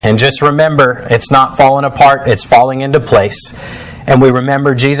And just remember, it's not falling apart, it's falling into place. And we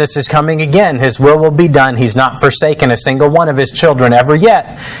remember Jesus is coming again. His will be done. He's not forsaken a single one of His children ever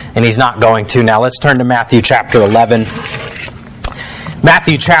yet, and He's not going to. Now let's turn to Matthew chapter 11.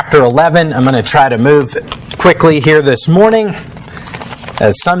 Matthew chapter 11, I'm going to try to move quickly here this morning,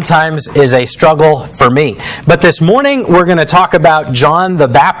 as sometimes is a struggle for me. But this morning we're going to talk about John the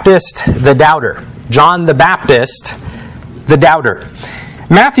Baptist, the doubter. John the Baptist, the doubter.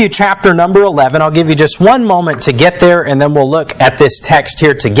 Matthew chapter number 11. I'll give you just one moment to get there, and then we'll look at this text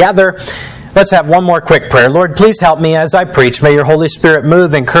here together. Let's have one more quick prayer. Lord, please help me as I preach. May your Holy Spirit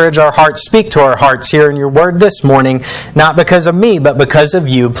move, encourage our hearts, speak to our hearts here in your word this morning, not because of me, but because of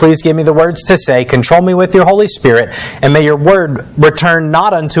you. Please give me the words to say. Control me with your Holy Spirit, and may your word return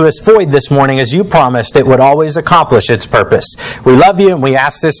not unto us void this morning, as you promised it would always accomplish its purpose. We love you, and we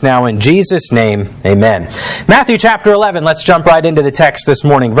ask this now in Jesus' name. Amen. Matthew chapter 11, let's jump right into the text this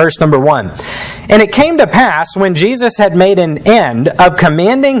morning. Verse number 1. And it came to pass, when Jesus had made an end of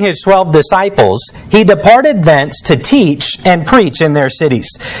commanding his 12 disciples, he departed thence to teach and preach in their cities.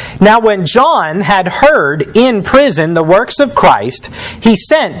 Now when John had heard in prison the works of Christ, he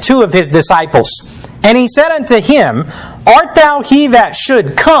sent 2 of his disciples. And he said unto him, Art thou he that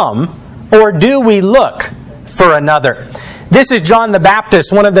should come, or do we look for another? This is John the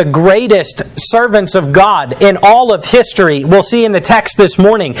Baptist, one of the greatest servants of God in all of history. We'll see in the text this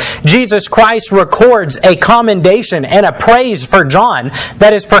morning, Jesus Christ records a commendation and a praise for John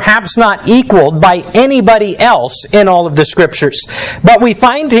that is perhaps not equaled by anybody else in all of the Scriptures. But we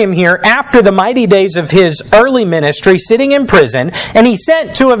find him here after the mighty days of his early ministry, sitting in prison, and he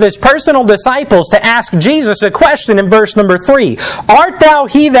sent 2 of his personal disciples to ask Jesus a question in verse number 3. Art thou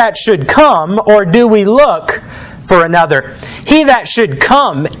he that should come, or do we look for another? He that should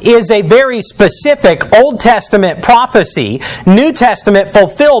come is a very specific Old Testament prophecy, New Testament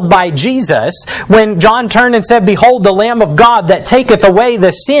fulfilled by Jesus, when John turned and said, Behold the Lamb of God that taketh away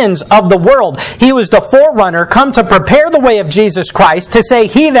the sins of the world. He was the forerunner, come to prepare the way of Jesus Christ. To say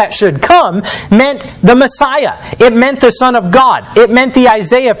he that should come meant the Messiah. It meant the Son of God. It meant the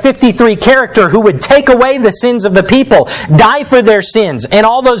Isaiah 53 character who would take away the sins of the people, die for their sins, and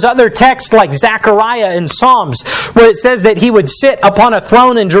all those other texts like Zechariah and Psalms, where it says that he would sit upon a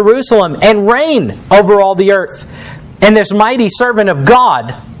throne in Jerusalem and reign over all the earth. And this mighty servant of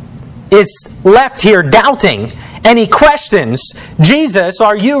God is left here doubting, and he questions, Jesus,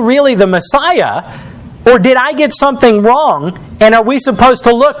 are you really the Messiah? Or did I get something wrong, and are we supposed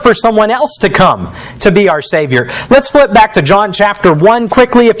to look for someone else to come to be our Savior? Let's flip back to John chapter 1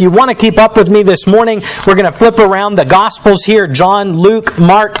 quickly. If you want to keep up with me this morning, we're going to flip around the Gospels here, John, Luke,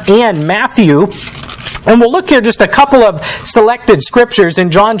 Mark, and Matthew. And we'll look here just a couple of selected scriptures in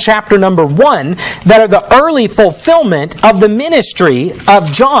John chapter number 1 that are the early fulfillment of the ministry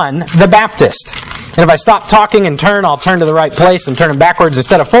of John the Baptist. And if I stop talking and turn, I'll turn to the right place. I'm turning backwards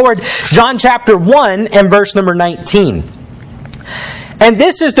instead of forward. John chapter 1 and verse number 19. And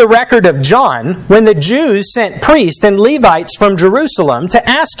this is the record of John when the Jews sent priests and Levites from Jerusalem to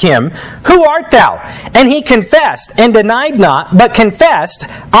ask him, Who art thou? And he confessed and denied not, but confessed,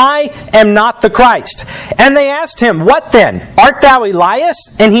 I am not the Christ. And they asked him, What then? Art thou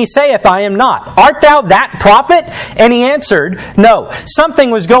Elias? And he saith, I am not. Art thou that prophet? And he answered, No.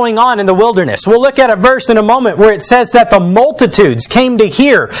 Something was going on in the wilderness. We'll look at a verse in a moment where it says that the multitudes came to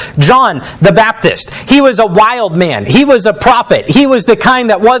hear John the Baptist. He was a wild man. He was a prophet. He was the kind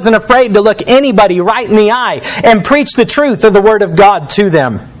that wasn't afraid to look anybody right in the eye and preach the truth of the Word of God to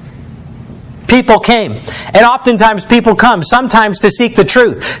them. People came. And oftentimes people come, sometimes to seek the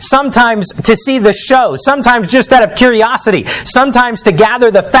truth, sometimes to see the show, sometimes just out of curiosity, sometimes to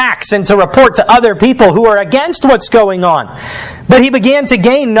gather the facts and to report to other people who are against what's going on. But he began to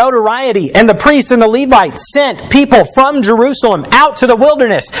gain notoriety, and the priests and the Levites sent people from Jerusalem out to the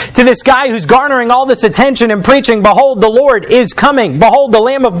wilderness to this guy who's garnering all this attention and preaching, Behold, the Lord is coming. Behold, the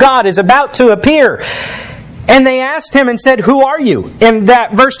Lamb of God is about to appear. And they asked him and said, Who are you? In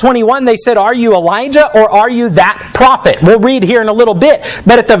that verse 21, they said, Are you Elijah, or are you that prophet? We'll read here in a little bit.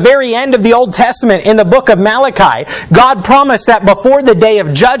 But at the very end of the Old Testament, in the book of Malachi, God promised that before the day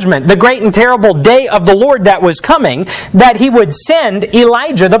of judgment, the great and terrible day of the Lord that was coming, that he would send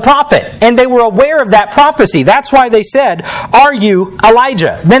Elijah the prophet. And they were aware of that prophecy. That's why they said, Are you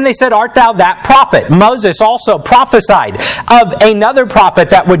Elijah? Then they said, Art thou that prophet? Moses also prophesied of another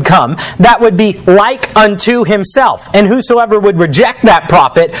prophet that would come, that would be like unto unto himself. And whosoever would reject that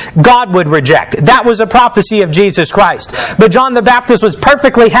prophet, God would reject. That was a prophecy of Jesus Christ. But John the Baptist was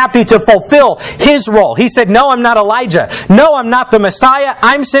perfectly happy to fulfill his role. He said, no, I'm not Elijah. No, I'm not the Messiah.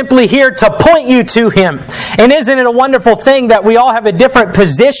 I'm simply here to point you to him. And isn't it a wonderful thing that we all have a different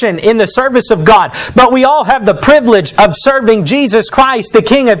position in the service of God, but we all have the privilege of serving Jesus Christ, the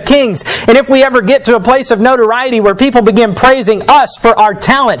King of Kings. And if we ever get to a place of notoriety where people begin praising us for our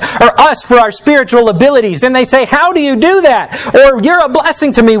talent or us for our spiritual abilities, and they say, how do you do that? Or you're a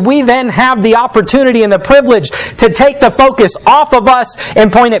blessing to me. We then have the opportunity and the privilege to take the focus off of us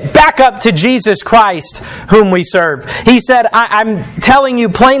and point it back up to Jesus Christ, whom we serve. He said, I'm telling you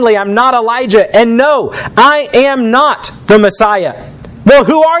plainly, I'm not Elijah, and no, I am not the Messiah. Well,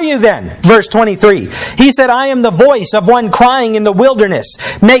 who are you then? Verse 23. He said, I am the voice of one crying in the wilderness,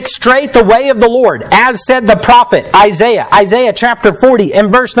 make straight the way of the Lord, as said the prophet Isaiah. Isaiah chapter 40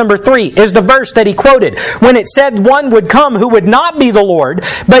 and verse number 3 is the verse that he quoted when it said one would come who would not be the Lord,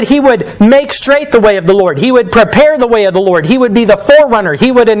 but he would make straight the way of the Lord. He would prepare the way of the Lord. He would be the forerunner.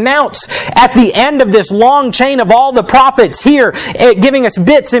 He would announce at the end of this long chain of all the prophets here, giving us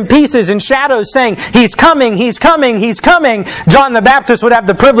bits and pieces and shadows saying, He's coming, He's coming, He's coming. John the Baptist would have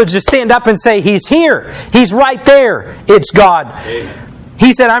the privilege to stand up and say, He's here. He's right there. It's God. Amen.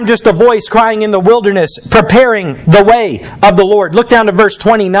 He said, I'm just a voice crying in the wilderness, preparing the way of the Lord. Look down to verse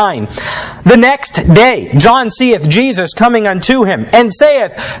 29. The next day, John seeth Jesus coming unto him, and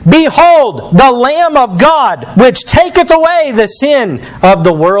saith, Behold, the Lamb of God, which taketh away the sin of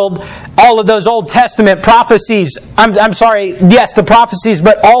the world. All of those Old Testament prophecies, the prophecies,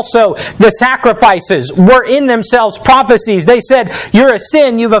 but also the sacrifices were in themselves prophecies. They said, you're a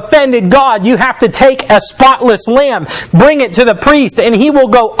sin, you've offended God, you have to take a spotless lamb, bring it to the priest, and he will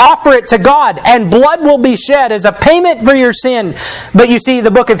go offer it to God, and blood will be shed as a payment for your sin. But you see,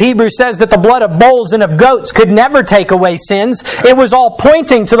 the book of Hebrews says that the blood of bulls and of goats could never take away sins. It was all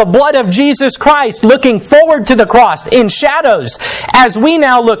pointing to the blood of Jesus Christ, looking forward to the cross in shadows, as we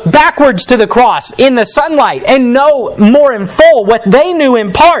now look backwards to the cross in the sunlight and know more in full what they knew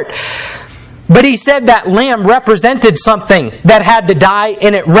in part. But he said that lamb represented something that had to die,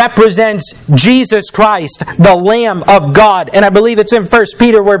 and it represents Jesus Christ, the Lamb of God. And I believe it's in 1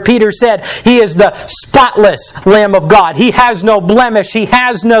 Peter where Peter said he is the spotless Lamb of God. He has no blemish. He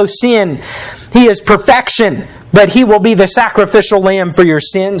has no sin. He is perfection. But he will be the sacrificial lamb for your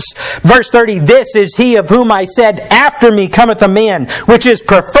sins. Verse 30, this is he of whom I said, after me cometh a man, which is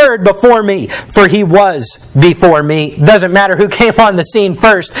preferred before me, for he was before me. Doesn't matter who came on the scene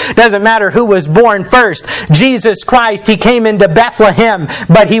first. Doesn't matter who was born first. Jesus Christ, he came into Bethlehem,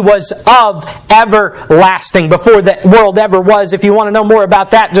 but he was of everlasting, before the world ever was. If you want to know more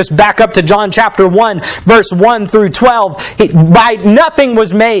about that, just back up to John chapter 1, verse 1 through 12. By nothing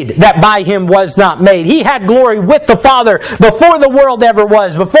was made that by him was not made. He had glory with the Father before the world ever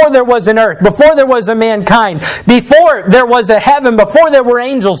was, before there was an earth, before there was a mankind, before there was a heaven, before there were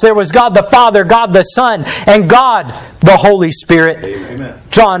angels. There was God the Father, God the Son, and God the Holy Spirit. Amen.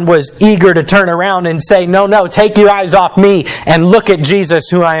 John was eager to turn around and say, no, take your eyes off me and look at Jesus,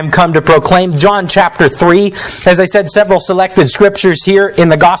 who I am come to proclaim. John chapter 3, as I said, several selected scriptures here in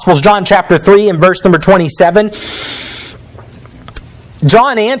the Gospels. John chapter 3 and verse number 27.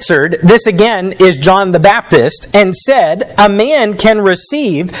 John answered, this again is John the Baptist, and said, a man can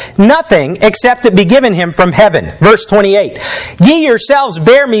receive nothing except it be given him from heaven. Verse 28, ye yourselves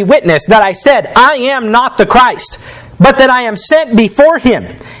bear me witness that I said, I am not the Christ, but that I am sent before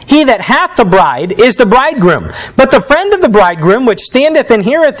him. He that hath the bride is the bridegroom. But the friend of the bridegroom, which standeth and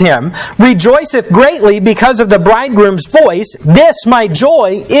heareth him, rejoiceth greatly because of the bridegroom's voice. This my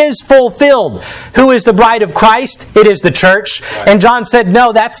joy is fulfilled. Who is the bride of Christ? It is the church. And John said,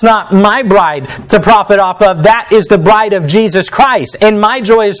 no, that's not my bride to profit off of. That is the bride of Jesus Christ. And my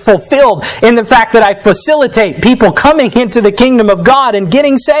joy is fulfilled in the fact that I facilitate people coming into the kingdom of God and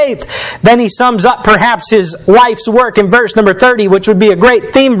getting saved. Then he sums up perhaps his life's work in verse number 30, which would be a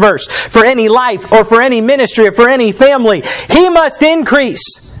great theme verse for any life or for any ministry or for any family. He must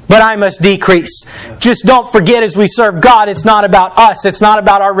increase, but I must decrease. Just don't forget, as we serve God, it's not about us. It's not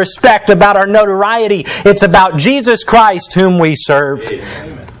about our respect, about our notoriety. It's about Jesus Christ, whom we serve.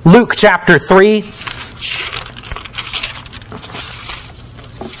 Amen. Luke chapter 3.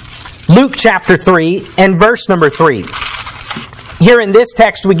 Luke chapter 3 and verse number 3. Here in this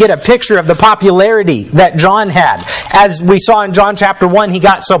text, we get a picture of the popularity that John had. As we saw in John chapter 1, he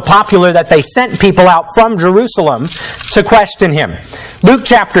got so popular that they sent people out from Jerusalem to question him. Luke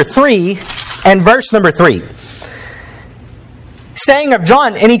chapter 3 and verse number 3. saying of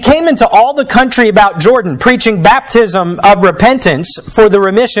John, and he came into all the country about Jordan, preaching baptism of repentance for the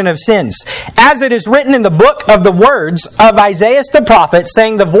remission of sins. As it is written in the book of the words of Isaiah the prophet,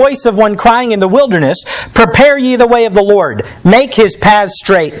 saying, the voice of one crying in the wilderness, prepare ye the way of the Lord, make his paths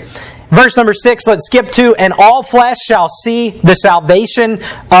straight. Verse number 6, let's skip to, and all flesh shall see the salvation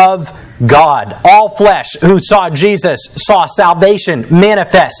of God. All flesh who saw Jesus saw salvation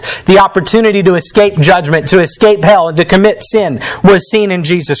manifest. The opportunity to escape judgment, to escape hell, and to commit sin was seen in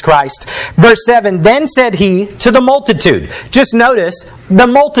Jesus Christ. Verse 7, then said he to the multitude. Just notice the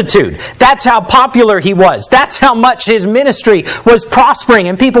multitude. That's how popular he was. That's how much his ministry was prospering,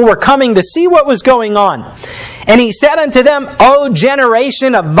 and people were coming to see what was going on. And he said unto them, O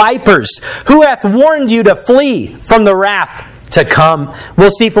generation of vipers, who hath warned you to flee from the wrath to come? We'll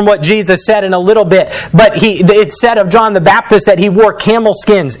see from what Jesus said in a little bit. But it said of John the Baptist that he wore camel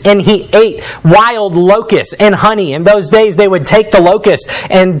skins and he ate wild locusts and honey. In those days they would take the locusts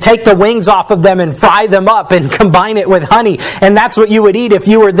and take the wings off of them and fry them up and combine it with honey. And that's what you would eat if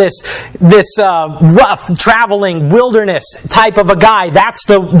you were this rough, traveling, wilderness type of a guy. That's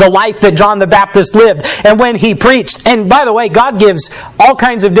the life that John the Baptist lived. And when he preached, and by the way, God gives all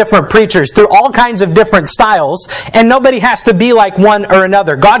kinds of different preachers through all kinds of different styles, and nobody has to be like one or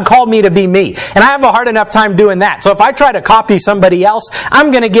another. God called me to be me, and I have a hard enough time doing that. So if I try to copy somebody else, I'm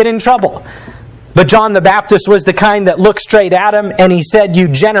going to get in trouble. But John the Baptist was the kind that looked straight at him, and he said, you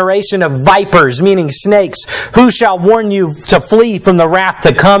generation of vipers, meaning snakes, who shall warn you to flee from the wrath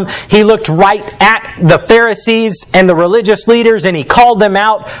to come? He looked right at the Pharisees and the religious leaders, and he called them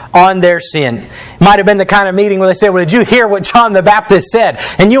out on their sin. It might have been the kind of meeting where they said, well, did you hear what John the Baptist said?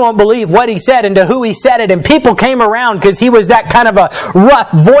 And you won't believe what he said and to who he said it. And people came around because he was that kind of a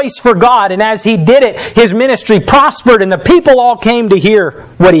rough voice for God. And as he did it, his ministry prospered, and the people all came to hear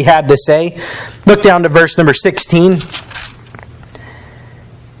what he had to say. Look down to verse number 16.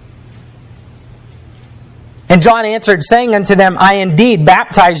 And John answered, saying unto them, I indeed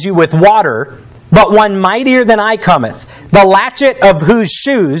baptize you with water, but one mightier than I cometh, the latchet of whose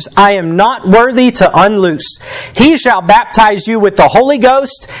shoes I am not worthy to unloose. He shall baptize you with the Holy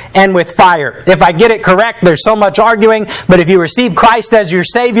Ghost and with fire. If I get it correct, there's so much arguing, but if you receive Christ as your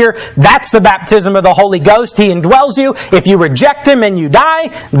Savior, that's the baptism of the Holy Ghost. He indwells you. If you reject Him and you die,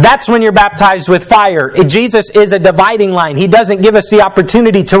 that's when you're baptized with fire. Jesus is a dividing line. He doesn't give us the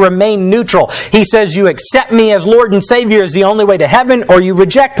opportunity to remain neutral. He says, you accept me as Lord and Savior is the only way to heaven, or you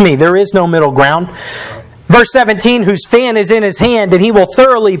reject me. There is no middle ground. Verse 17, whose fan is in his hand, and he will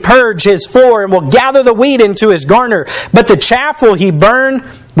thoroughly purge his floor, and will gather the wheat into his garner, but the chaff will he burn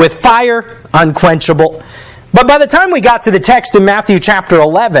with fire unquenchable. But by the time we got to the text in Matthew chapter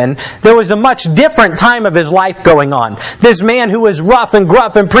 11, there was a much different time of his life going on. This man who was rough and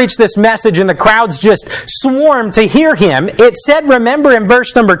gruff and preached this message, and the crowds just swarmed to hear him. It said, remember in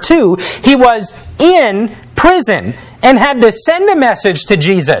verse number 2, he was in prison and had to send a message to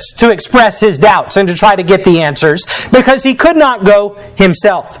Jesus to express his doubts and to try to get the answers because he could not go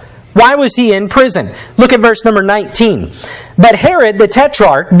himself. Why was he in prison? Look at verse number 19. But Herod the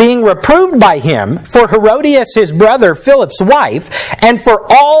Tetrarch, being reproved by him for Herodias his brother Philip's wife, and for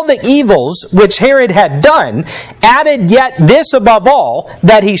all the evils which Herod had done, added yet this above all,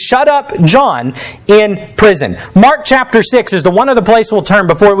 that he shut up John in prison. Mark chapter 6 is the one other place we'll turn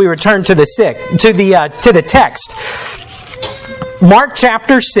before we return to the text. Mark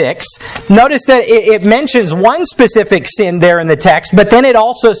chapter 6, notice that it mentions one specific sin there in the text, but then it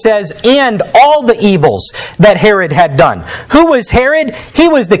also says, and all the evils that Herod had done. Who was Herod? He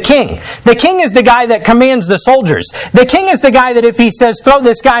was the king. The king is the guy that commands the soldiers. The king is the guy that if he says, throw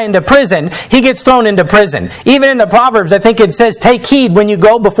this guy into prison, he gets thrown into prison. Even in the Proverbs, I think it says, take heed when you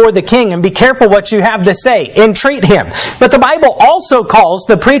go before the king and be careful what you have to say. Entreat him. But the Bible also calls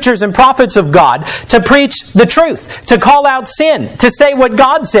the preachers and prophets of God to preach the truth, to call out sin, to say what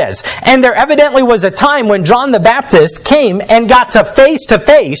God says. And there evidently was a time when John the Baptist came and got to face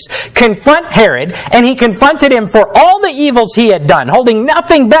confront Herod, and he confronted him for all the evils he had done, holding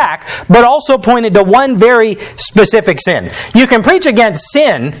nothing back, but also pointed to one very specific sin. You can preach against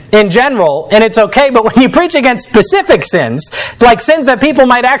sin in general, and it's okay, but when you preach against specific sins, like sins that people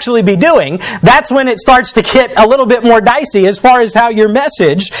might actually be doing, that's when it starts to get a little bit more dicey as far as how your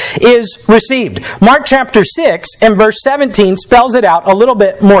message is received. Mark chapter 6 and verse 17 spells it out a little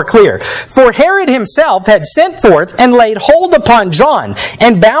bit more clear. For Herod himself had sent forth and laid hold upon John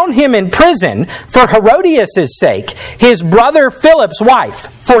and bound him in prison for Herodias' sake, his brother Philip's wife,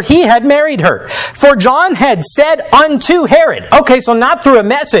 for he had married her. For John had said unto Herod, okay, so not through a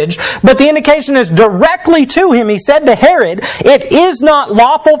message, but the indication is directly to him. He said to Herod, it is not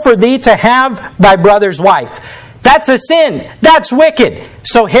lawful for thee to have thy brother's wife. That's a sin. That's wicked.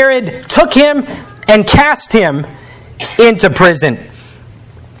 So Herod took him and cast him into prison.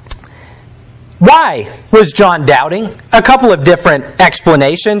 Why was John doubting? A couple of different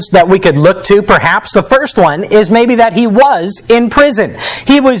explanations that we could look to, perhaps. The first one is maybe that he was in prison.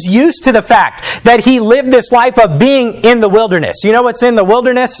 He was used to the fact that he lived this life of being in the wilderness. You know what's in the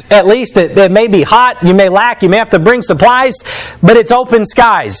wilderness? At least it may be hot, you may lack, you may have to bring supplies, but it's open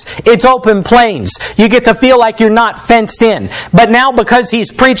skies. It's open plains. You get to feel like you're not fenced in. But now, because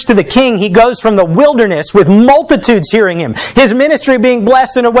he's preached to the king, he goes from the wilderness with multitudes hearing him. His ministry being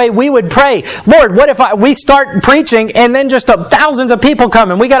blessed in a way we would pray, Lord, what if we start preaching and then just thousands of people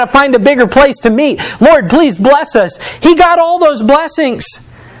come and we got to find a bigger place to meet? Lord, please bless us. He got all those blessings.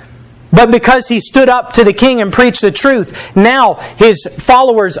 But because he stood up to the king and preached the truth, now his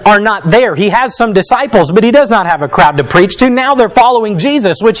followers are not there. He has some disciples, but he does not have a crowd to preach to. Now they're following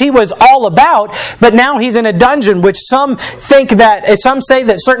Jesus, which he was all about, but now he's in a dungeon, which some say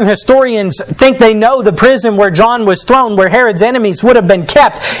that certain historians think they know the prison where John was thrown, where Herod's enemies would have been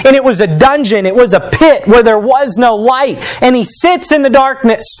kept. And it was a dungeon, it was a pit where there was no light. And he sits in the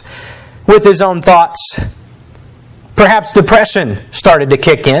darkness with his own thoughts. Perhaps depression started to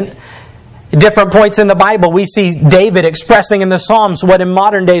kick in. At different points in the Bible, we see David expressing in the Psalms what in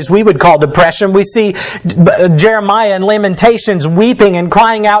modern days we would call depression. We see Jeremiah in Lamentations weeping and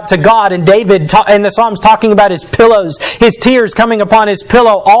crying out to God, and David in the Psalms talking about his pillows, his tears coming upon his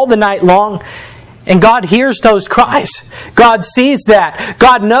pillow all the night long. And God hears those cries. God sees that.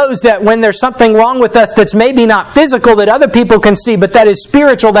 God knows that when there's something wrong with us that's maybe not physical that other people can see, but that is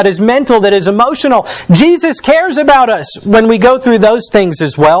spiritual, that is mental, that is emotional, Jesus cares about us when we go through those things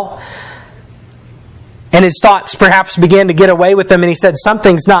as well. And his thoughts perhaps began to get away with him, and he said,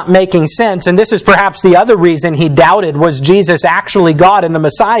 something's not making sense. And this is perhaps the other reason he doubted, was Jesus actually God and the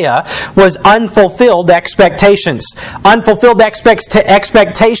Messiah, was unfulfilled expectations. Unfulfilled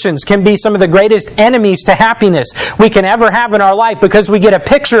expectations can be some of the greatest enemies to happiness we can ever have in our life, because we get a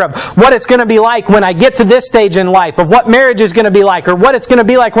picture of what it's going to be like when I get to this stage in life, of what marriage is going to be like, or what it's going to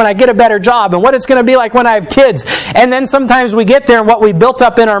be like when I get a better job, and what it's going to be like when I have kids. And then sometimes we get there and what we built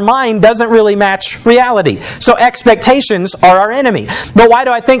up in our mind doesn't really match reality. So expectations are our enemy. But why do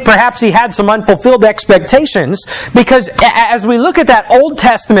I think perhaps he had some unfulfilled expectations? Because as we look at that Old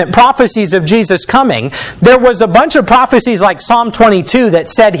Testament prophecies of Jesus coming, there was a bunch of prophecies like Psalm 22 that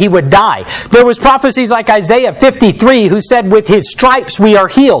said he would die. There was prophecies like Isaiah 53 who said with his stripes we are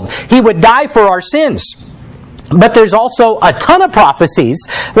healed. He would die for our sins. But there's also a ton of prophecies,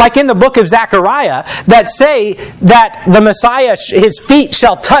 like in the book of Zechariah, that say that the Messiah, his feet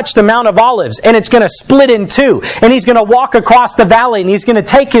shall touch the Mount of Olives, and it's going to split in two. And he's going to walk across the valley, and he's going to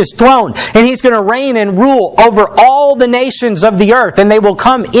take his throne, and he's going to reign and rule over all the nations of the earth. And they will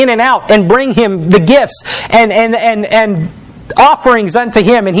come in and out and bring him the gifts and offerings unto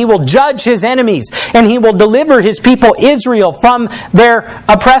him, and he will judge his enemies, and he will deliver his people Israel from their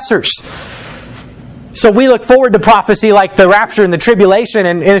oppressors. So we look forward to prophecy like the rapture and the tribulation,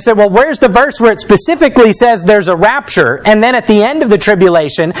 and it said, well, where's the verse where it specifically says there's a rapture, and then at the end of the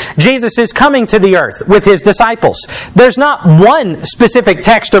tribulation, Jesus is coming to the earth with his disciples? There's not one specific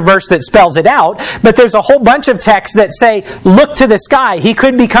text or verse that spells it out, but there's a whole bunch of texts that say, look to the sky. He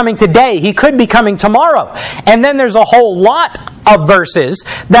could be coming today. He could be coming tomorrow. And then there's a whole lot of verses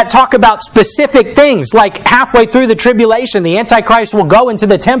that talk about specific things, like halfway through the tribulation, the Antichrist will go into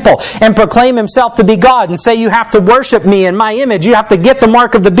the temple and proclaim himself to be God and say, you have to worship me in my image. You have to get the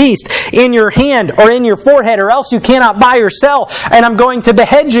mark of the beast in your hand or in your forehead, or else you cannot buy or sell, and I'm going to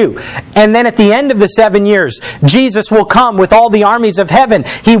behead you. And then at the end of the 7 years, Jesus will come with all the armies of heaven.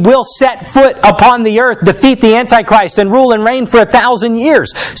 He will set foot upon the earth, defeat the Antichrist, and rule and reign for 1,000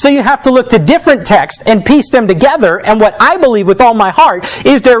 years. So you have to look to different texts and piece them together. And what I believe with all my heart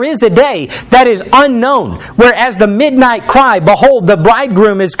is there is a day that is unknown, where as the midnight cry, behold, the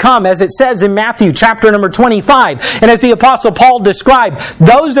bridegroom is come, as it says in Matthew chapter number 25. And as the Apostle Paul described,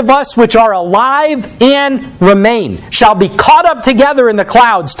 those of us which are alive and remain shall be caught up together in the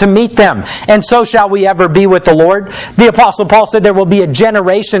clouds to meet them, and so shall we ever be with the Lord. The Apostle Paul said there will be a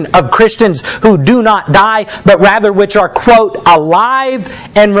generation of Christians who do not die, but rather which are, quote, alive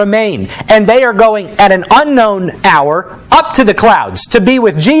and remain. And they are going at an unknown hour up to the clouds to be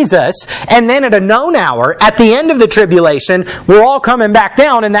with Jesus, and then at a known hour, at the end of the tribulation, we're all coming back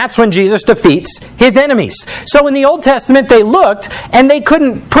down, and that's when Jesus defeats his enemies. So in the Old Testament, they looked, and they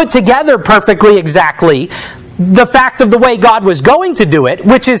couldn't put together perfectly exactly the fact of the way God was going to do it,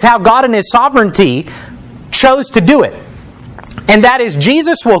 which is how God in his sovereignty chose to do it. And that is,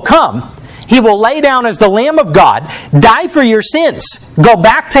 Jesus will come. He will lay down as the Lamb of God, die for your sins, go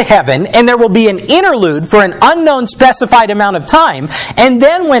back to heaven, and there will be an interlude for an unknown specified amount of time. And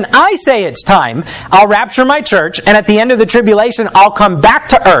then when I say it's time, I'll rapture my church, and at the end of the tribulation, I'll come back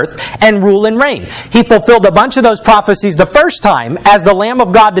to earth and rule and reign. He fulfilled a bunch of those prophecies the first time as the Lamb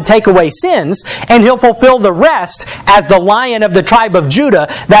of God to take away sins, and He'll fulfill the rest as the Lion of the tribe of Judah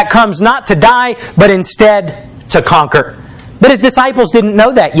that comes not to die, but instead to conquer. But His disciples didn't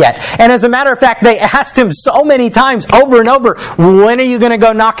know that yet. And as a matter of fact, they asked Him so many times over and over, when are you going to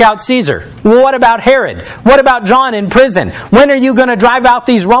go knock out Caesar? What about Herod? What about John in prison? When are you going to drive out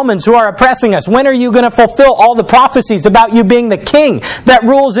these Romans who are oppressing us? When are you going to fulfill all the prophecies about you being the king that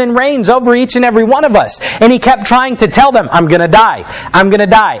rules and reigns over each and every one of us? And He kept trying to tell them, I'm going to die. I'm going to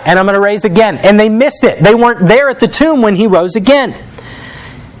die. And I'm going to raise again. And they missed it. They weren't there at the tomb when He rose again.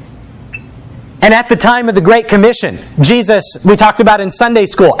 And at the time of the Great Commission, Jesus, we talked about in Sunday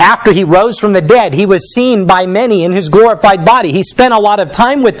school, after He rose from the dead, He was seen by many in His glorified body. He spent a lot of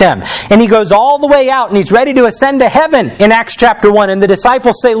time with them. And He goes all the way out and He's ready to ascend to heaven in Acts chapter 1. And the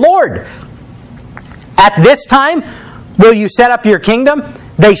disciples say, Lord, at this time, will you set up your kingdom?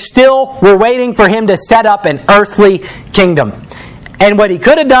 They still were waiting for Him to set up an earthly kingdom. And what He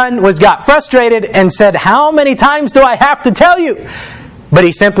could have done was got frustrated and said, how many times do I have to tell you? But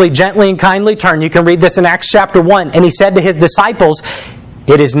He simply gently and kindly turned. You can read this in Acts chapter 1. And He said to His disciples,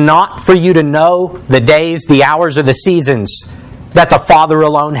 it is not for you to know the days, the hours, or the seasons that the Father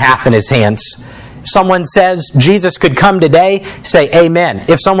alone hath in His hands. If someone says Jesus could come today, say amen.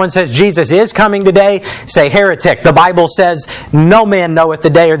 If someone says Jesus is coming today, say heretic. The Bible says no man knoweth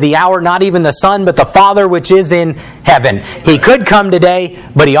the day or the hour, not even the Son, but the Father which is in heaven. He could come today,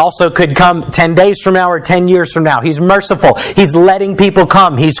 but He also could come 10 days from now or 10 years from now. He's merciful. He's letting people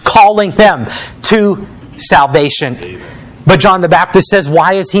come. He's calling them to salvation. But John the Baptist says,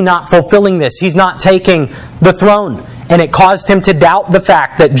 why is He not fulfilling this? He's not taking the throne. And it caused him to doubt the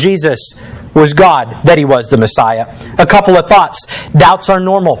fact that Jesus was God, that He was the Messiah. A couple of thoughts. Doubts are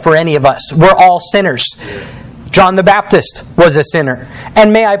normal for any of us. We're all sinners. John the Baptist was a sinner.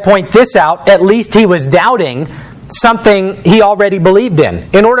 And may I point this out, at least he was doubting something he already believed in.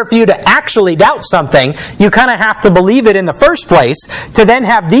 In order for you to actually doubt something, you kind of have to believe it in the first place to then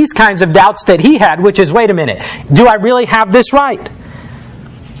have these kinds of doubts that he had, which is, wait a minute, do I really have this right?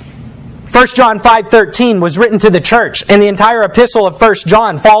 1 John 5:13 was written to the church, and the entire epistle of 1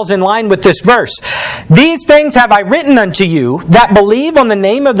 John falls in line with this verse. These things have I written unto you that believe on the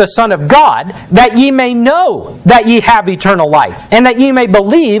name of the Son of God, that ye may know that ye have eternal life, and that ye may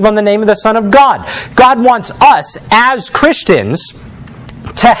believe on the name of the Son of God. God wants us as Christians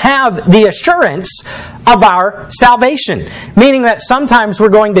to have the assurance of our salvation. Meaning that sometimes we're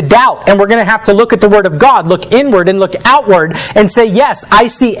going to doubt, and we're going to have to look at the Word of God, look inward and look outward, and say, yes, I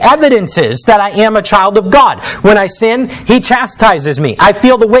see evidences that I am a child of God. When I sin, He chastises me. I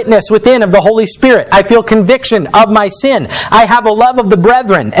feel the witness within of the Holy Spirit. I feel conviction of my sin. I have a love of the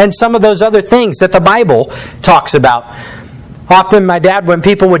brethren, and some of those other things that the Bible talks about. Often my dad, when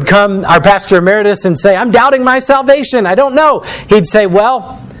people would come, our pastor emeritus, and say, I'm doubting my salvation, I don't know. He'd say,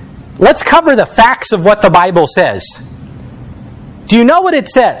 well, let's cover the facts of what the Bible says. Do you know what it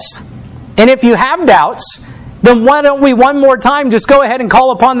says? And if you have doubts, then why don't we one more time just go ahead and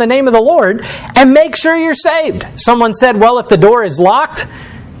call upon the name of the Lord and make sure you're saved? Someone said, well, if the door is locked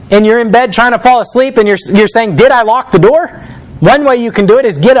and you're in bed trying to fall asleep and you're saying, did I lock the door? One way you can do it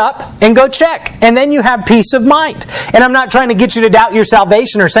is get up and go check. And then you have peace of mind. And I'm not trying to get you to doubt your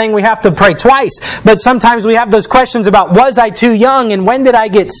salvation or saying we have to pray twice. But sometimes we have those questions about, was I too young and when did I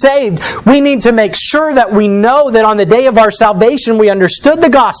get saved? We need to make sure that we know that on the day of our salvation we understood the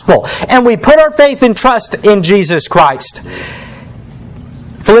gospel and we put our faith and trust in Jesus Christ.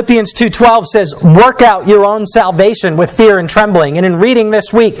 Philippians 2:12 says, work out your own salvation with fear and trembling. And in reading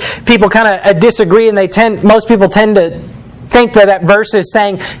this week, people kind of disagree, and most people tend to think that verse is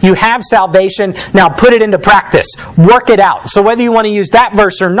saying you have salvation, now put it into practice. Work it out. So whether you want to use that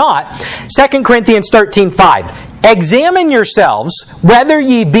verse or not, 2 Corinthians 13:5, examine yourselves whether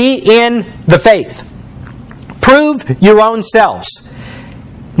ye be in the faith. Prove your own selves.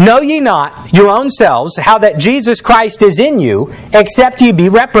 Know ye not your own selves how that Jesus Christ is in you, except ye be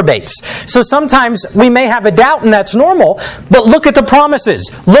reprobates. So sometimes we may have a doubt, and that's normal, but look at the promises.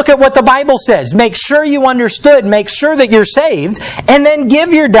 Look at what the Bible says. Make sure you understood. Make sure that you're saved, and then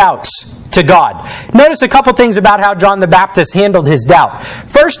give your doubts to God. Notice a couple things about how John the Baptist handled his doubt.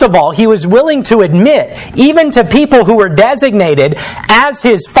 First of all, he was willing to admit, even to people who were designated as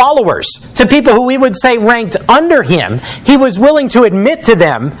his followers, to people who we would say ranked under him, he was willing to admit to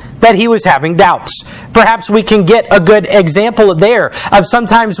them that he was having doubts. Perhaps we can get a good example there of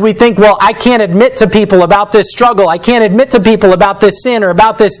sometimes we think, well, I can't admit to people about this struggle. I can't admit to people about this sin or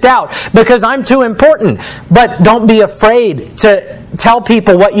about this doubt because I'm too important. But don't be afraid to tell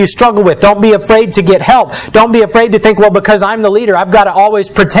people what you struggle with. Don't be afraid to get help. Don't be afraid to think, well, because I'm the leader, I've got to always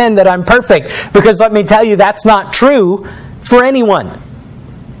pretend that I'm perfect. Because let me tell you, that's not true for anyone.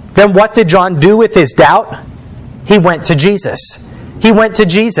 Then what did John do with his doubt? He went to Jesus. He went to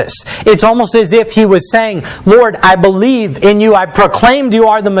Jesus. It's almost as if he was saying, Lord, I believe in you. I proclaimed you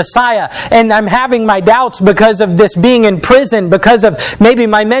are the Messiah. And I'm having my doubts because of this being in prison, because of maybe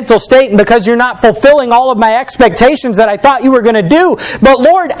my mental state, and because you're not fulfilling all of my expectations that I thought you were going to do. But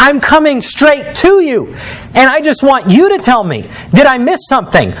Lord, I'm coming straight to you. And I just want you to tell me, did I miss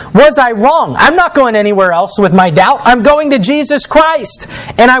something? Was I wrong? I'm not going anywhere else with my doubt. I'm going to Jesus Christ.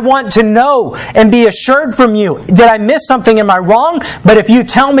 And I want to know and be assured from you. Did I miss something? Am I wrong? But if you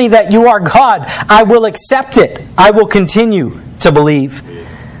tell me that you are God, I will accept it. I will continue to believe.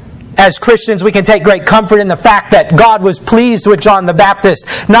 As Christians, we can take great comfort in the fact that God was pleased with John the Baptist,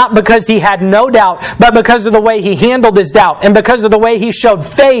 not because he had no doubt, but because of the way he handled his doubt and because of the way he showed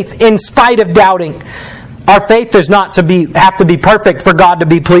faith in spite of doubting. Our faith does not have to be perfect for God to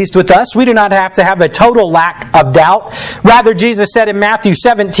be pleased with us. We do not have to have a total lack of doubt. Rather, Jesus said in Matthew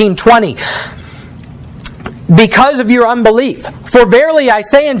 17:20, because of your unbelief. For verily I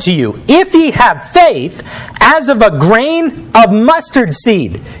say unto you, if ye have faith as of a grain of mustard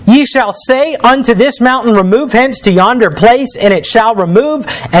seed, ye shall say unto this mountain, remove hence to yonder place, and it shall remove,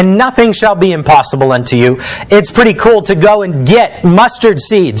 and nothing shall be impossible unto you. It's pretty cool to go and get mustard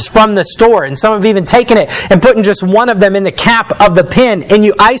seeds from the store, and some have even taken it and putting just one of them in the cap of the pin, and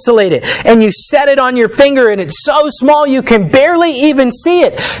you isolate it, and you set it on your finger, and it's so small you can barely even see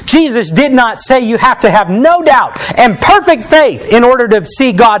it. Jesus did not say you have to have no doubt and perfect faith in order to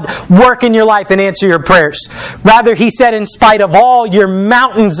see God work in your life and answer your prayers. Rather, he said, in spite of all your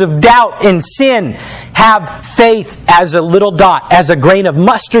mountains of doubt and sin, have faith as a little dot, as a grain of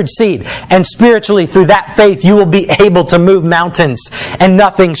mustard seed. And spiritually, through that faith, you will be able to move mountains, and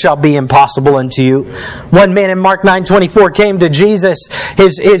nothing shall be impossible unto you. One man in Mark 9:24 came to Jesus.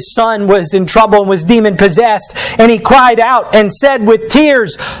 His son was in trouble and was demon-possessed, and he cried out and said with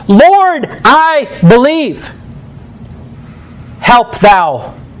tears, Lord, I believe. Help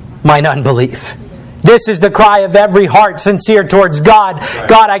thou mine unbelief. This is the cry of every heart sincere towards God.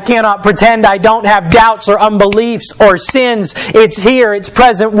 God, I cannot pretend I don't have doubts or unbeliefs or sins. It's here. It's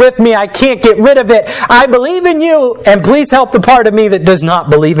present with me. I can't get rid of it. I believe in you, and please help the part of me that does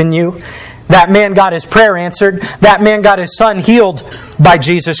not believe in you. That man got his prayer answered. That man got his son healed by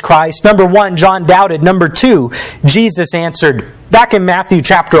Jesus Christ. Number one, John doubted. Number two, Jesus answered. Back in Matthew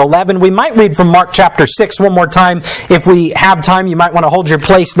chapter 11, we might read from Mark chapter 6 one more time. If we have time, you might want to hold your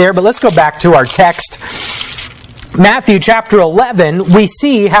place there. But let's go back to our text. Matthew chapter 11, we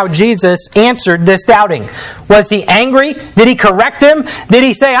see how Jesus answered this doubting. Was he angry? Did he correct him? Did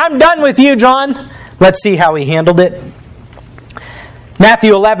he say, I'm done with you, John? Let's see how he handled it.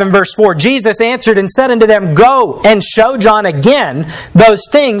 Matthew 11, verse 4, Jesus answered and said unto them, Go and show John again those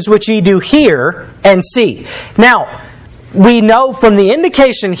things which ye do hear and see. Now, we know from the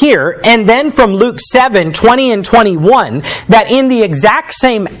indication here, and then from Luke 7, 20 and 21, that in the exact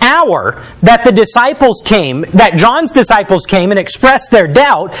same hour that the disciples came, that John's disciples came and expressed their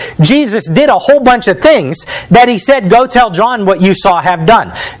doubt, Jesus did a whole bunch of things that he said, go tell John what you saw have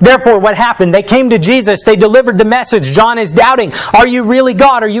done. Therefore, what happened? They came to Jesus, they delivered the message. John is doubting. Are you really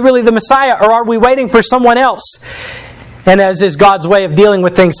God? Are you really the Messiah? Or are we waiting for someone else? And as is God's way of dealing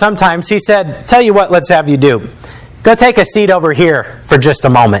with things sometimes, he said, tell you what, let's have you do. Go take a seat over here for just a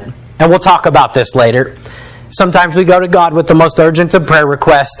moment, and we'll talk about this later. Sometimes we go to God with the most urgent of prayer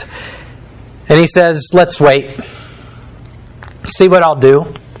requests, and he says, let's wait. See what I'll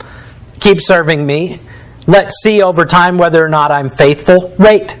do. Keep serving me. Let's see over time whether or not I'm faithful.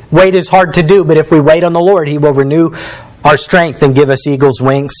 Wait. Wait is hard to do, but if we wait on the Lord, he will renew our strength and give us eagle's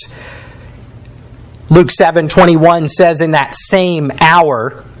wings. Luke 7:21 says, in that same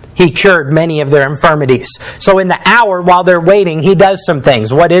hour, he cured many of their infirmities. So in the hour while they're waiting, he does some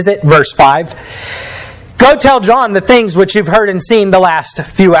things. What is it? Verse 5. Go tell John the things which you've heard and seen the last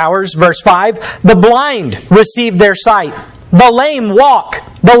few hours. Verse 5. The blind received their sight. The lame walk,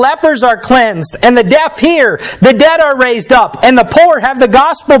 the lepers are cleansed, and the deaf hear, the dead are raised up, and the poor have the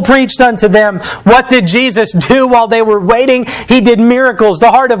gospel preached unto them. What did Jesus do while they were waiting? He did miracles.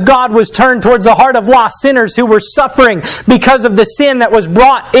 The heart of God was turned towards the heart of lost sinners who were suffering because of the sin that was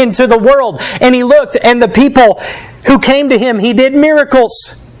brought into the world. And He looked, and the people who came to Him, He did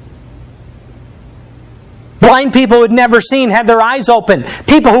miracles. Blind people who had never seen had their eyes open.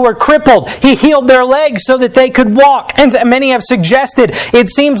 People who were crippled, He healed their legs so that they could walk. And many have suggested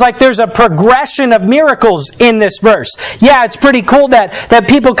it seems like there's a progression of miracles in this verse. Yeah, it's pretty cool that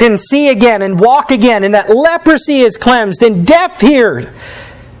people can see again and walk again, and that leprosy is cleansed and deaf hear.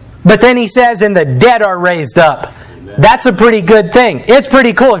 But then He says, and the dead are raised up. That's a pretty good thing. It's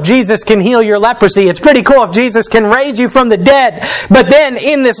pretty cool if Jesus can heal your leprosy. It's pretty cool if Jesus can raise you from the dead. But then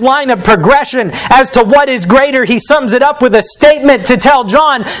in this line of progression as to what is greater, He sums it up with a statement to tell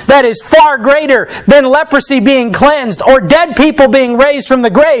John that is far greater than leprosy being cleansed or dead people being raised from the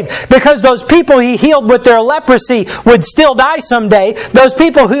grave. Because those people He healed with their leprosy would still die someday. Those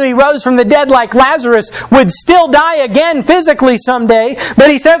people who He rose from the dead like Lazarus would still die again physically someday.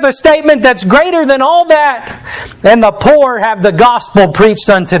 But He says a statement that's greater than all that. And the poor have the gospel preached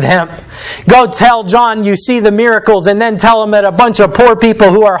unto them. Go tell John you see the miracles, and then tell him that a bunch of poor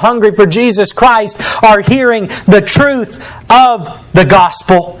people who are hungry for Jesus Christ are hearing the truth of the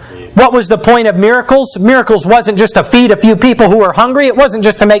gospel. What was the point of miracles? Miracles wasn't just to feed a few people who were hungry. It wasn't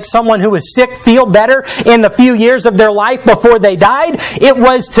just to make someone who was sick feel better in the few years of their life before they died. It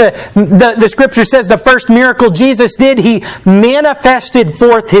was to, the Scripture says the first miracle Jesus did, He manifested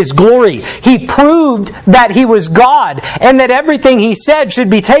forth His glory. He proved that He was God and that everything He said should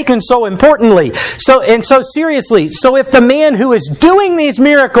be taken so importantly. So seriously. So if the man who is doing these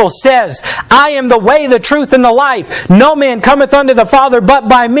miracles says, I am the way, the truth, and the life, no man cometh unto the Father but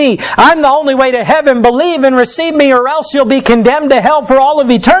by me, I'm the only way to heaven, believe and receive me, or else you'll be condemned to hell for all of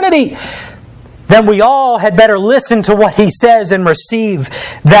eternity, then we all had better listen to what He says and receive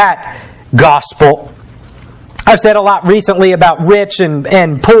that gospel. I've said a lot recently about rich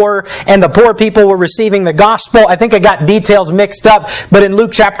and poor, and the poor people were receiving the gospel. I think I got details mixed up, but in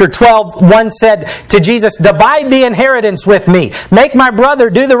Luke chapter 12, one said to Jesus, divide the inheritance with me. Make my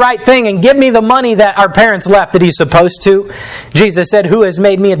brother do the right thing and give me the money that our parents left that he's supposed to. Jesus said, who has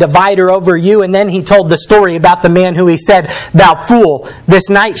made me a divider over you? And then He told the story about the man who He said, thou fool, this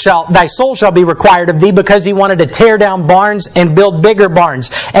night thy soul shall be required of thee, because he wanted to tear down barns and build bigger barns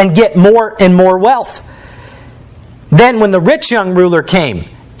and get more and more wealth. Then when the rich young ruler came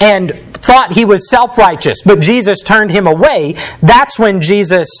and thought he was self-righteous, but Jesus turned him away, that's when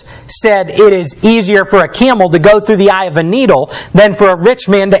Jesus said it is easier for a camel to go through the eye of a needle than for a rich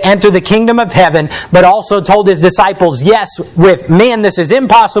man to enter the kingdom of heaven, but also told His disciples, yes, with man this is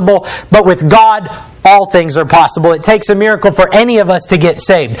impossible, but with God all things are possible. It takes a miracle for any of us to get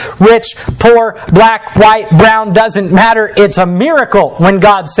saved. Rich, poor, black, white, brown, doesn't matter. It's a miracle when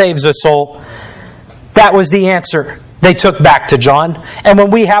God saves a soul. That was the answer they took back to John. And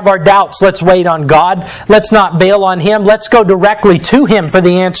when we have our doubts, let's wait on God. Let's not bail on Him. Let's go directly to Him for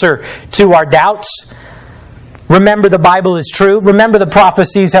the answer to our doubts. Remember, the Bible is true. Remember, the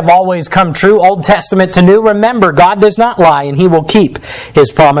prophecies have always come true, Old Testament to New. Remember, God does not lie, and He will keep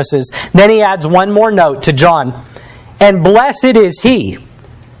His promises. Then He adds one more note to John. And blessed is he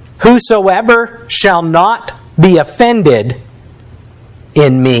whosoever shall not be offended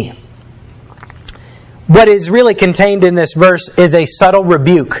in me. What is really contained in this verse is a subtle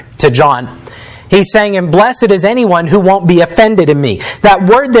rebuke to John. He's saying, and blessed is anyone who won't be offended in me. That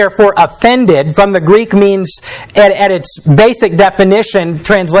word, therefore, offended, from the Greek means, at its basic definition,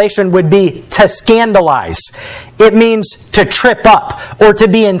 translation would be to scandalize. It means to trip up, or to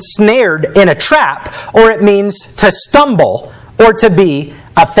be ensnared in a trap, or it means to stumble, or to be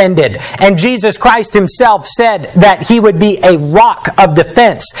offended. And Jesus Christ Himself said that He would be a rock of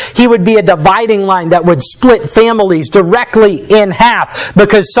defense. He would be a dividing line that would split families directly in half,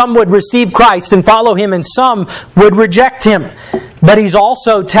 because some would receive Christ and follow Him and some would reject Him. But He's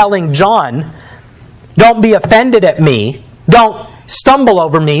also telling John, don't be offended at me, don't stumble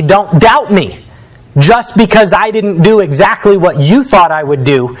over me, don't doubt me. Just because I didn't do exactly what you thought I would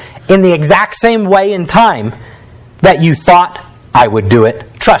do in the exact same way and time that you thought I would do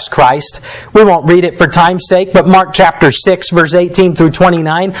it. Trust Christ. We won't read it for time's sake, but Mark chapter 6, verse 18 through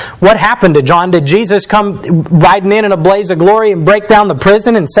 29. What happened to John? Did Jesus come riding in a blaze of glory and break down the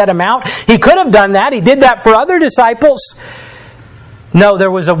prison and set him out? He could have done that. He did that for other disciples. No,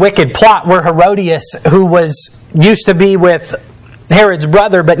 there was a wicked plot where Herodias, who used to be with Herod's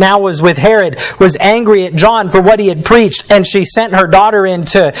brother, but now was with Herod, was angry at John for what he had preached, and she sent her daughter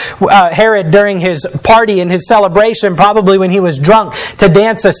into Herod during his party and his celebration, probably when he was drunk, to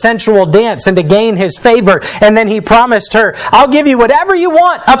dance a sensual dance and to gain his favor. And then he promised her, I'll give you whatever you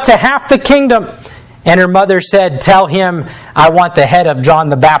want, up to half the kingdom. And her mother said, tell him I want the head of John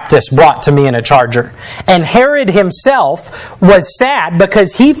the Baptist brought to me in a charger. And Herod himself was sad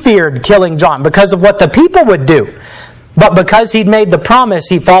because he feared killing John because of what the people would do. But because he'd made the promise,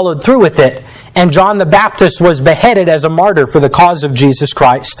 he followed through with it. And John the Baptist was beheaded as a martyr for the cause of Jesus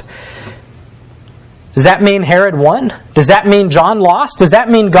Christ. Does that mean Herod won? Does that mean John lost? Does that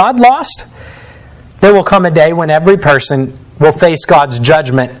mean God lost? There will come a day when every person will face God's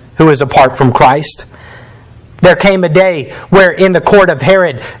judgment who is apart from Christ. There came a day where in the court of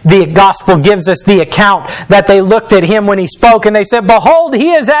Herod, the gospel gives us the account that they looked at him when he spoke and they said, behold,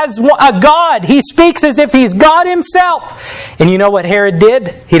 he is as a God. He speaks as if he's God himself. And you know what Herod did?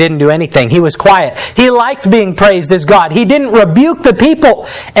 He didn't do anything. He was quiet. He liked being praised as God. He didn't rebuke the people.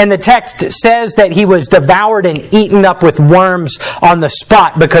 And the text says that he was devoured and eaten up with worms on the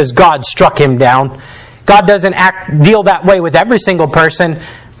spot because God struck him down. God doesn't deal that way with every single person,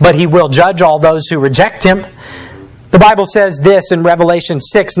 but He will judge all those who reject Him. The Bible says this in Revelation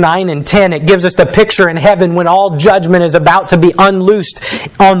 6, 9, and 10. It gives us the picture in heaven when all judgment is about to be unloosed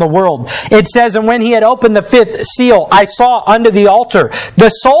on the world. It says, and when He had opened the fifth seal, I saw under the altar the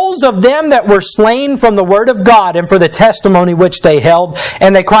souls of them that were slain from the word of God and for the testimony which they held.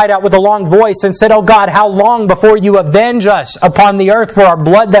 And they cried out with a long voice and said, O God, how long before you avenge us upon the earth for our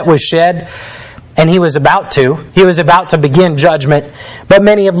blood that was shed? And He was about to begin judgment. But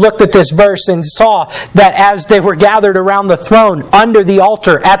many have looked at this verse and saw that as they were gathered around the throne, under the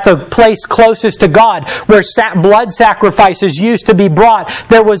altar, at the place closest to God, where blood sacrifices used to be brought,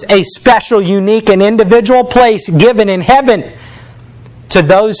 there was a special, unique, and individual place given in heaven to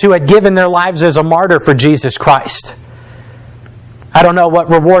those who had given their lives as a martyr for Jesus Christ. I don't know what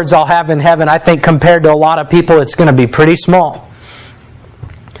rewards I'll have in heaven. I think compared to a lot of people, it's going to be pretty small.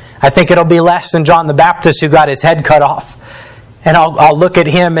 I think it'll be less than John the Baptist who got his head cut off. And I'll look at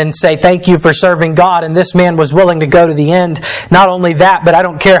him and say, thank you for serving God. And this man was willing to go to the end. Not only that, but I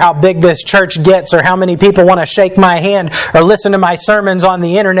don't care how big this church gets or how many people want to shake my hand or listen to my sermons on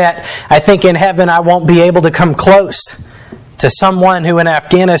the internet. I think in heaven I won't be able to come close to someone who in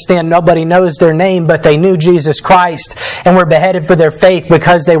Afghanistan nobody knows their name, but they knew Jesus Christ and were beheaded for their faith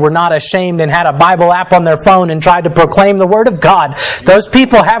because they were not ashamed and had a Bible app on their phone and tried to proclaim the Word of God. Those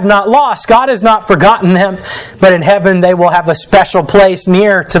people have not lost. God has not forgotten them, but in heaven they will have a special place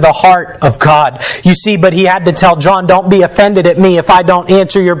near to the heart of God. You see, but He had to tell John, don't be offended at me if I don't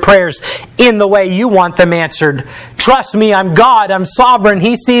answer your prayers in the way you want them answered. Trust me, I'm God, I'm sovereign.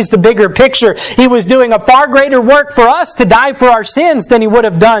 He sees the bigger picture. He was doing a far greater work for us to die for our sins than He would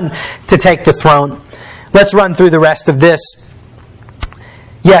have done to take the throne. Let's run through the rest of this.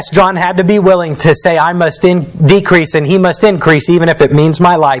 Yes, John had to be willing to say, I must decrease and he must increase, even if it means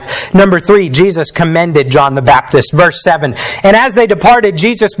my life. Number 3, Jesus commended John the Baptist. Verse 7, and as they departed,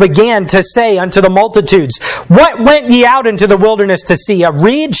 Jesus began to say unto the multitudes, what went ye out into the wilderness to see? A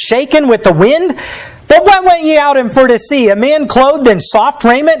reed shaken with the wind? But what went ye out in for to see? A man clothed in soft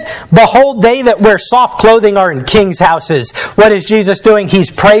raiment? Behold, they that wear soft clothing are in kings' houses. What is Jesus doing?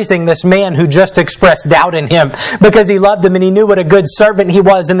 He's praising this man who just expressed doubt in Him because he loved him and he knew what a good servant he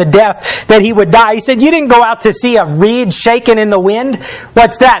was in the death that he would die. He said, you didn't go out to see a reed shaken in the wind?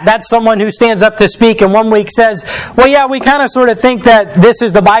 What's that? That's someone who stands up to speak and one week says, well, yeah, we kind of sort of think that this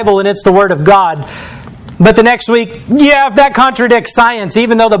is the Bible and it's the Word of God. But the next week, yeah, if that contradicts science,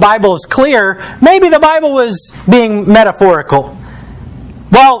 even though the Bible is clear, maybe the Bible was being metaphorical.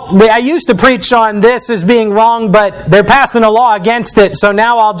 Well, I used to preach on this as being wrong, but they're passing a law against it, so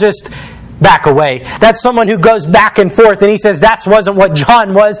now I'll just back away. That's someone who goes back and forth, and he says that wasn't what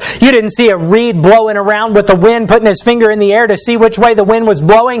John was. You didn't see a reed blowing around with the wind, putting his finger in the air to see which way the wind was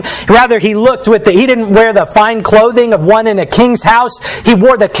blowing. Rather, he looked he didn't wear the fine clothing of one in a king's house. He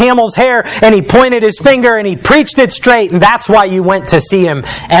wore the camel's hair, and he pointed his finger, and he preached it straight, and that's why you went to see him.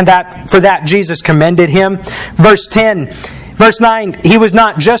 And for that, Jesus commended him. Verse 10, Verse 9, he was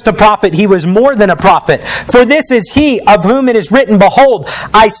not just a prophet, he was more than a prophet. For this is he of whom it is written, behold,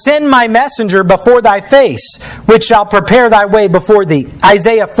 I send my messenger before thy face, which shall prepare thy way before thee.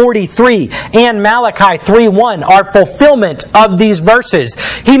 Isaiah 43 and Malachi 3:1 are fulfillment of these verses.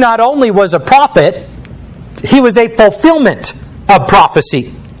 He not only was a prophet, he was a fulfillment of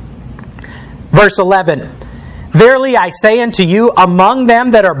prophecy. Verse 11, verily I say unto you, among them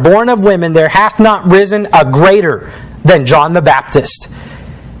that are born of women, there hath not risen a greater than John the Baptist.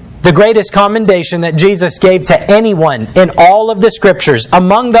 the greatest commendation that Jesus gave to anyone in all of the Scriptures,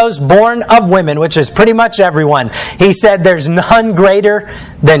 among those born of women, which is pretty much everyone, He said there's none greater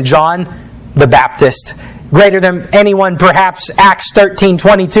than John the Baptist. Greater than anyone, perhaps Acts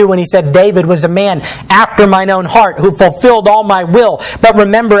 13:22, when He said, David was a man after mine own heart, who fulfilled all my will. But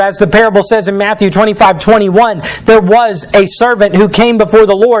remember, as the parable says in Matthew 25:21, there was a servant who came before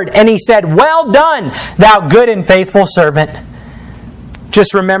the Lord, and He said, well done, thou good and faithful servant.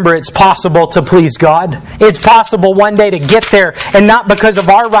 Just remember, it's possible to please God. It's possible one day to get there, and not because of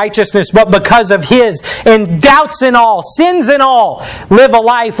our righteousness, but because of His. And doubts and all, sins and all, live a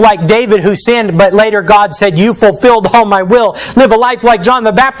life like David who sinned, but later God said, you fulfilled all my will. Live a life like John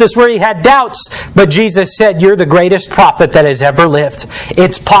the Baptist where he had doubts, but Jesus said, you're the greatest prophet that has ever lived.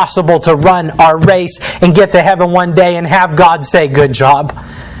 It's possible to run our race and get to heaven one day and have God say, good job.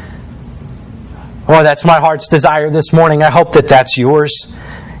 Oh, that's my heart's desire this morning. I hope that that's yours.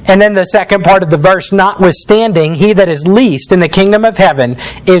 And then the second part of the verse, notwithstanding, he that is least in the kingdom of heaven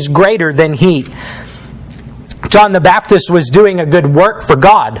is greater than he. John the Baptist was doing a good work for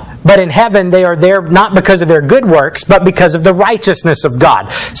God, but in heaven they are there not because of their good works, but because of the righteousness of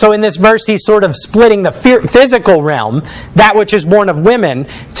God. So in this verse he's sort of splitting the physical realm, that which is born of women,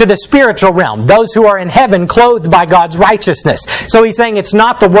 to the spiritual realm, those who are in heaven clothed by God's righteousness. So he's saying it's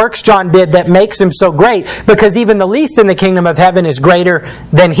not the works John did that makes him so great, because even the least in the kingdom of heaven is greater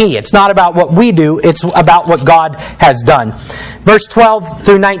than he. It's not about what we do, it's about what God has done. Verse 12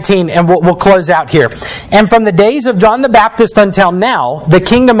 through 19, and we'll close out here. And from the days of John the Baptist until now, the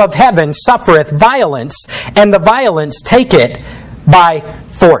kingdom of heaven suffereth violence, and the violence take it by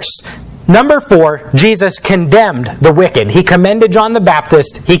force. Number 4, Jesus condemned the wicked. He commended John the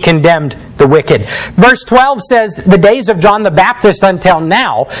Baptist. He condemned the wicked. Verse 12 says, the days of John the Baptist until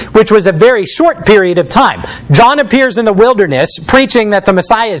now, which was a very short period of time. John appears in the wilderness preaching that the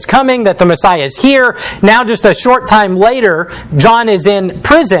Messiah is coming, that the Messiah is here. Now just a short time later, John is in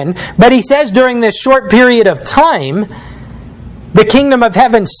prison. But he says during this short period of time, the kingdom of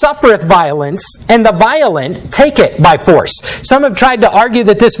heaven suffereth violence, and the violent take it by force. Some have tried to argue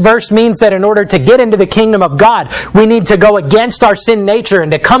that this verse means that in order to get into the kingdom of God, we need to go against our sin nature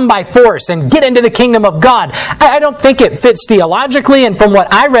and to come by force and get into the kingdom of God. I don't think it fits theologically, and from what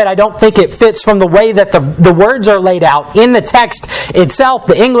I read, I don't think it fits from the way that the words are laid out in the text itself,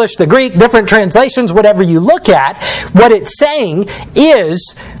 the English, the Greek, different translations, whatever you look at. What it's saying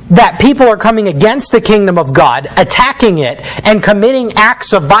is that people are coming against the kingdom of God, attacking it, and committing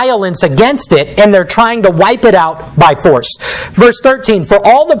acts of violence against it, and they're trying to wipe it out by force. Verse 13, for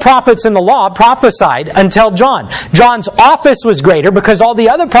all the prophets in the law prophesied until John. John's office was greater because all the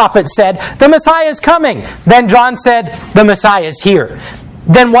other prophets said, the Messiah is coming. Then John said, the Messiah is here.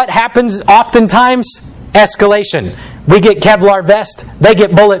 Then what happens oftentimes? Escalation. We get Kevlar vest, they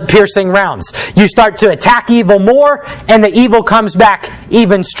get bullet-piercing rounds. You start to attack evil more, and the evil comes back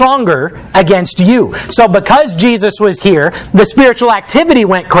even stronger against you. So because Jesus was here, the spiritual activity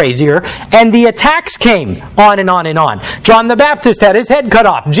went crazier, and the attacks came on and on and on. John the Baptist had his head cut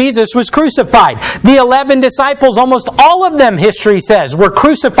off. Jesus was crucified. The 11 disciples, almost all of them, history says, were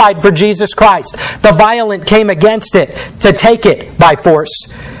crucified for Jesus Christ. The violent came against it to take it by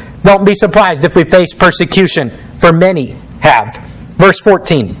force. Don't be surprised if we face persecution, for many have. Verse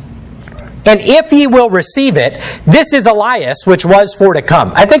 14. And if ye will receive it, this is Elias, which was for to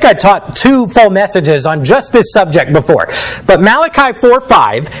come. I think I taught 2 full messages on just this subject before. But Malachi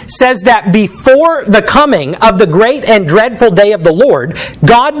 4:5 says that before the coming of the great and dreadful day of the Lord,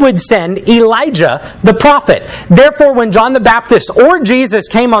 God would send Elijah the prophet. Therefore, when John the Baptist or Jesus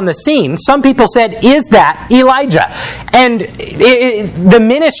came on the scene, some people said, is that Elijah? And the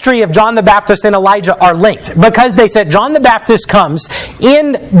ministry of John the Baptist and Elijah are linked, because they said John the Baptist comes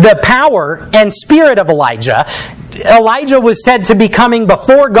in the power and spirit of Elijah. Elijah was said to be coming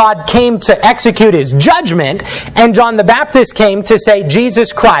before God came to execute his judgment, and John the Baptist came to say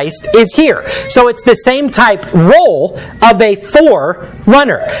Jesus Christ is here. So it's the same type role of a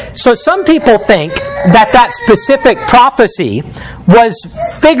forerunner. So some people think that specific prophecy was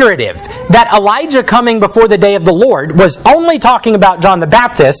figurative, that Elijah coming before the day of the Lord was only talking about John the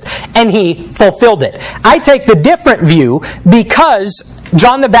Baptist, and he fulfilled it. I take the different view because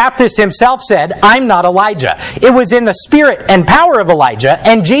John the Baptist himself said, I'm not Elijah. It was in the spirit and power of Elijah,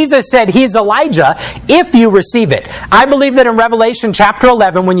 and Jesus said he's Elijah if you receive it. I believe that in Revelation chapter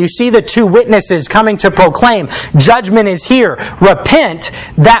 11, when you see the 2 witnesses coming to proclaim, judgment is here, repent,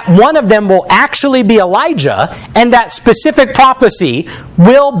 that one of them will actually be Elijah, and that specific prophecy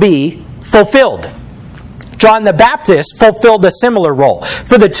will be fulfilled. John the Baptist fulfilled a similar role.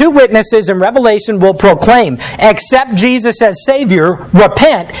 For the two witnesses in Revelation will proclaim, accept Jesus as Savior,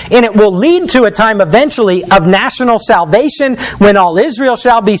 repent, and it will lead to a time eventually of national salvation when all Israel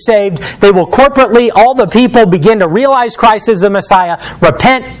shall be saved. They will corporately, all the people, begin to realize Christ is the Messiah,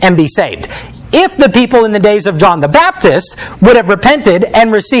 repent, and be saved. If the people in the days of John the Baptist would have repented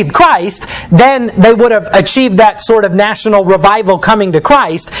and received Christ, then they would have achieved that sort of national revival coming to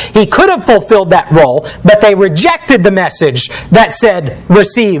Christ. He could have fulfilled that role, but they rejected the message that said,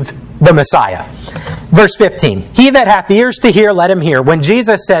 receive the Messiah. Verse 15, he that hath ears to hear, let him hear. When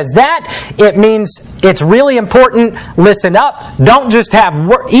Jesus says that, it means it's really important. Listen up. Don't just have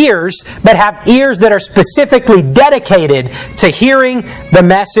ears, but have ears that are specifically dedicated to hearing the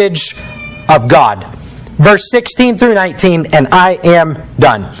message of God. Verse 16 through 19, and I am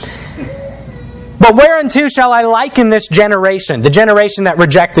done. But whereunto shall I liken this generation, the generation that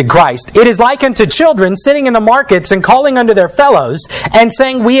rejected Christ? It is like unto children sitting in the markets and calling unto their fellows, and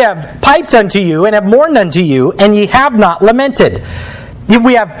saying, we have piped unto you, and have mourned unto you, and ye have not lamented.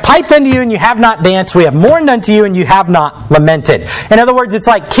 We have piped unto you and you have not danced. We have mourned unto you and you have not lamented. In other words, it's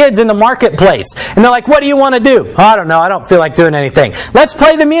like kids in the marketplace. And they're like, what do you want to do? Oh, I don't know. I don't feel like doing anything. Let's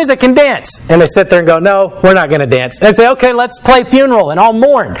play the music and dance. And they sit there and go, no, we're not going to dance. And they say, okay, let's play funeral and I'll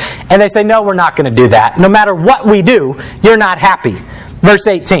mourn. And they say, no, we're not going to do that. No matter what we do, you're not happy. Verse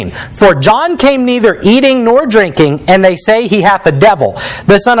 18, for John came neither eating nor drinking, and they say he hath a devil.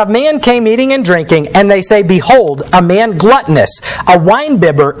 The Son of Man came eating and drinking, and they say, behold, a man gluttonous, a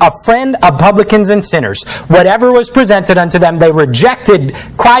winebibber, a friend of publicans and sinners. Whatever was presented unto them, they rejected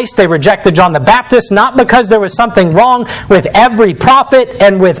Christ, they rejected John the Baptist, not because there was something wrong with every prophet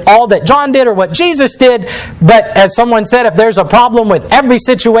and with all that John did or what Jesus did, but as someone said, if there's a problem with every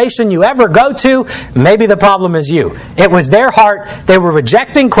situation you ever go to, maybe the problem is you. It was their heart. They were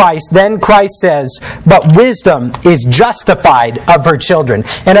rejecting Christ. Then Christ says, but wisdom is justified of her children.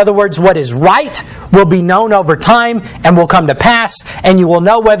 In other words, what is right will be known over time and will come to pass, and you will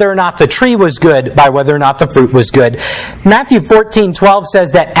know whether or not the tree was good by whether or not the fruit was good. Matthew 14:12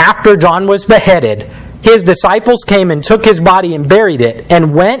 says that after John was beheaded, his disciples came and took his body and buried it,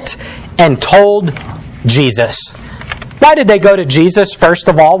 and went and told Jesus. Why did they go to Jesus, first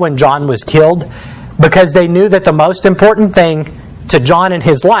of all, when John was killed? Because they knew that the most important thing to John in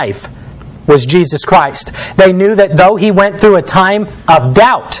his life was Jesus Christ. They knew that though he went through a time of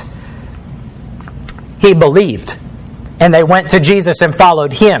doubt, he believed. And they went to Jesus and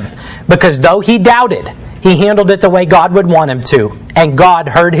followed him. Because though he doubted, he handled it the way God would want him to. And God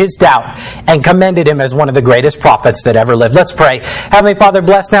heard his doubt and commended him as one of the greatest prophets that ever lived. Let's pray. Heavenly Father,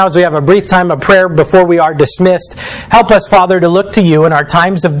 bless now as we have a brief time of prayer before we are dismissed. Help us, Father, to look to you in our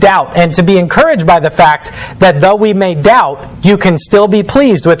times of doubt and to be encouraged by the fact that though we may doubt, you can still be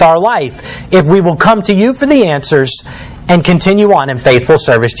pleased with our life if we will come to you for the answers and continue on in faithful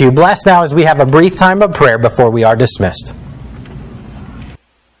service to you. Bless now as we have a brief time of prayer before we are dismissed.